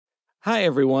Hi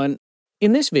everyone.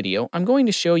 In this video, I'm going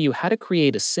to show you how to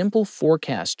create a simple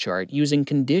forecast chart using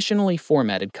conditionally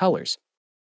formatted colors.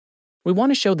 We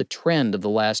want to show the trend of the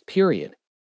last period.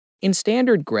 In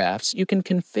standard graphs, you can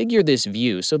configure this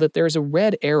view so that there's a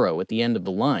red arrow at the end of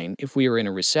the line if we are in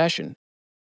a recession,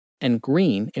 and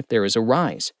green if there is a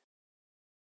rise.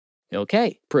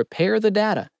 Okay, prepare the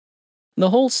data. The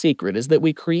whole secret is that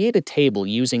we create a table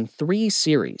using 3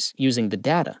 series using the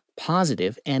data,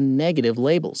 positive and negative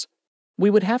labels. We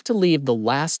would have to leave the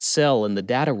last cell in the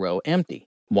data row empty.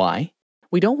 Why?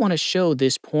 We don't want to show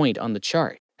this point on the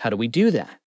chart. How do we do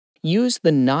that? Use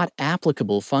the not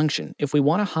applicable function if we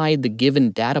want to hide the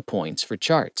given data points for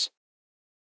charts.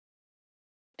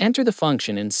 Enter the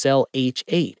function in cell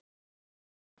H8.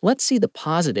 Let's see the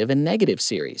positive and negative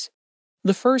series.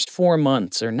 The first 4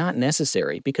 months are not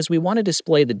necessary because we want to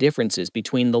display the differences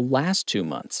between the last 2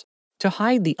 months. To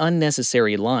hide the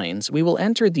unnecessary lines, we will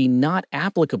enter the not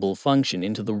applicable function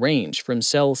into the range from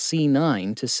cell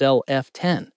C9 to cell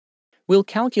F10. We'll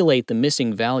calculate the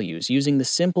missing values using the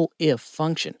simple if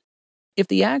function. If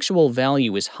the actual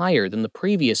value is higher than the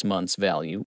previous month's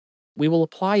value, we will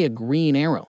apply a green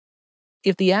arrow.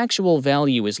 If the actual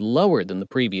value is lower than the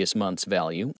previous month's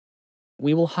value,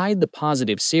 we will hide the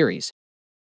positive series.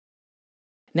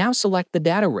 Now select the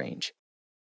data range.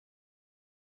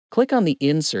 Click on the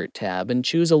Insert tab and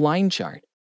choose a line chart.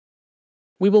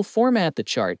 We will format the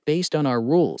chart based on our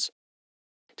rules.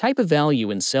 Type a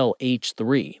value in cell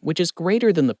H3, which is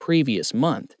greater than the previous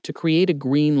month, to create a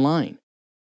green line.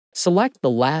 Select the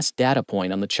last data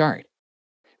point on the chart.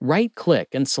 Right-click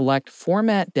and select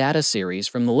Format Data Series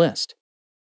from the list.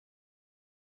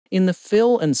 In the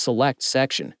Fill and Select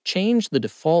section, change the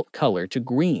default color to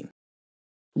green.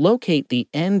 Locate the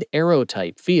End Arrow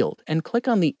Type field and click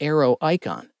on the arrow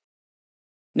icon.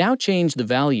 Now change the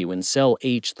value in cell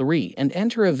H3 and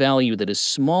enter a value that is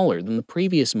smaller than the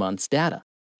previous month's data.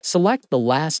 Select the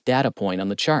last data point on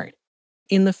the chart.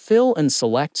 In the Fill and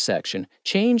Select section,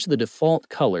 change the default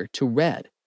color to red.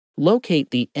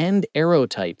 Locate the End Arrow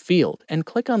Type field and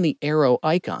click on the arrow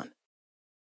icon.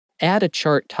 Add a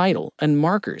chart title and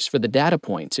markers for the data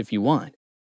points if you want.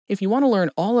 If you want to learn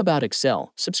all about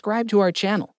Excel, subscribe to our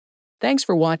channel. Thanks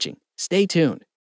for watching. Stay tuned.